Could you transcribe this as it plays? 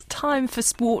time for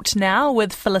sport now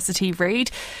with Felicity Reid.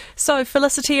 So,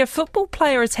 Felicity, a football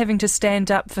player is having to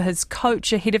stand up for his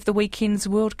coach ahead of the weekend's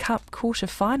World Cup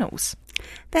quarter-finals.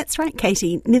 That's right,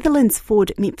 Katie. Netherlands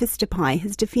forward Memphis Depay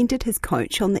has defended his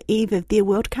coach on the eve of their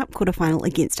World Cup quarter-final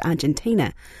against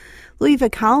Argentina. Louis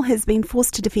van Gaal has been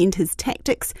forced to defend his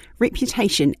tactics,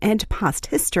 reputation and past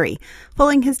history,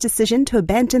 following his decision to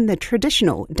abandon the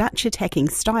traditional Dutch attacking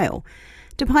style.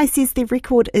 Depay says their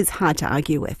record is hard to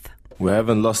argue with. We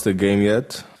haven't lost a game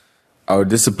yet. Our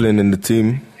discipline in the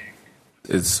team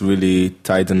is really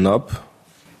tightened up.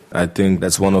 I think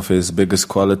that's one of his biggest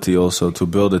quality also, to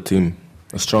build a team.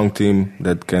 A strong team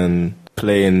that can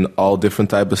play in all different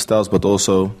type of styles, but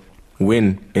also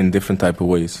win in different type of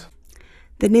ways.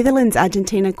 The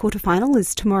Netherlands-Argentina quarter-final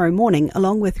is tomorrow morning,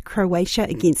 along with Croatia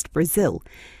against Brazil.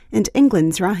 And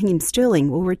England's Raheem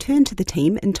Sterling will return to the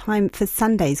team in time for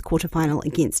Sunday's quarter-final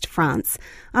against France,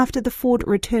 after the forward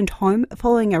returned home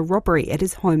following a robbery at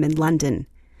his home in London.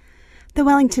 The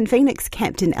Wellington Phoenix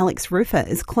captain Alex Rufer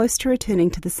is close to returning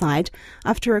to the side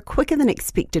after a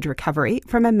quicker-than-expected recovery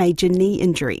from a major knee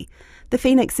injury. The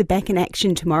Phoenix are back in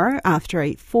action tomorrow after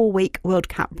a 4-week World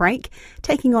Cup break,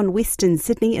 taking on Western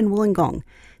Sydney in Wollongong.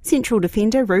 Central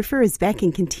defender Rufer is back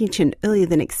in contention earlier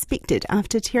than expected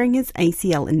after tearing his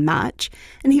ACL in March,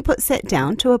 and he puts that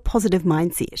down to a positive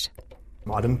mindset.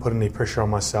 I didn't put any pressure on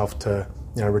myself to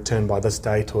return by this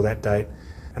date or that date.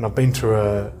 And I've been through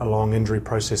a long injury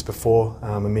process before,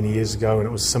 many years ago, and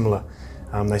it was similar.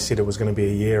 They said it was going to be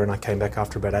a year, and I came back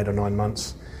after about 8 or 9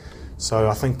 months. So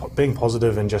I think being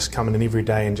positive and just coming in every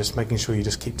day and just making sure you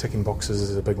just keep ticking boxes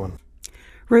is a big one.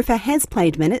 Rufer has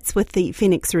played minutes with the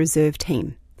Phoenix reserve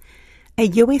team. A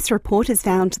US report has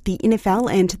found the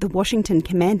NFL and the Washington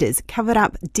Commanders covered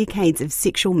up decades of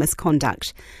sexual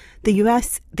misconduct. The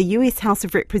US House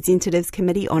of Representatives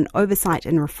Committee on Oversight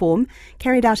and Reform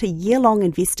carried out a year-long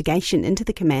investigation into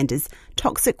the Commanders'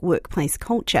 toxic workplace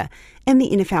culture and the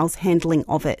NFL's handling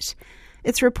of it.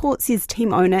 Its report says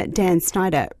team owner Dan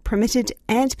Snyder permitted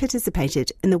and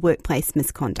participated in the workplace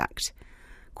misconduct.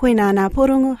 Koe nā ngā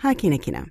porongo, hā kina kina.